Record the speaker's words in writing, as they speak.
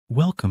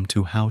Welcome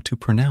to How to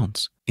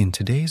Pronounce. In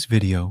today's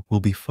video,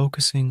 we'll be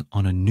focusing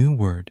on a new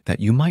word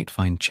that you might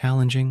find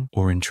challenging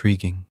or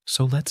intriguing.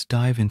 So let's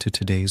dive into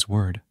today's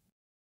word.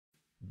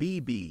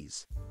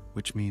 Bbs,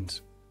 Which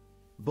means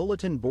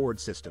Bulletin Board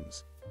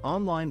Systems,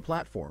 online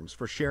platforms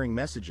for sharing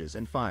messages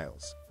and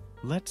files.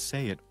 let's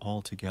say it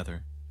all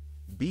together.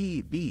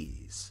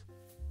 Bbs,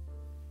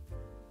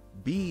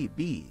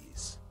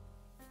 Bbs,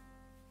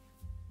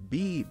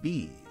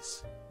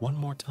 Bbs, One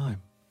more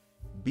time.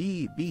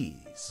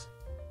 Bbs,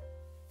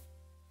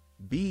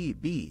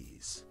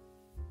 Bbs,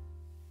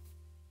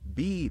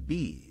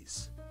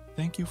 Bbs.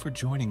 Thank you for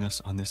joining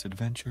us on this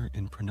adventure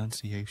in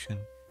pronunciation.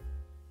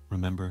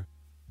 Remember,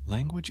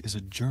 language is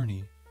a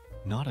journey,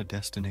 not a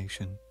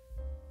destination.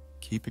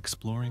 Keep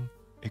exploring,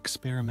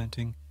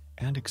 experimenting,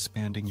 and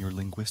expanding your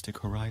linguistic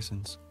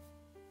horizons.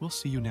 We'll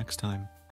see you next time.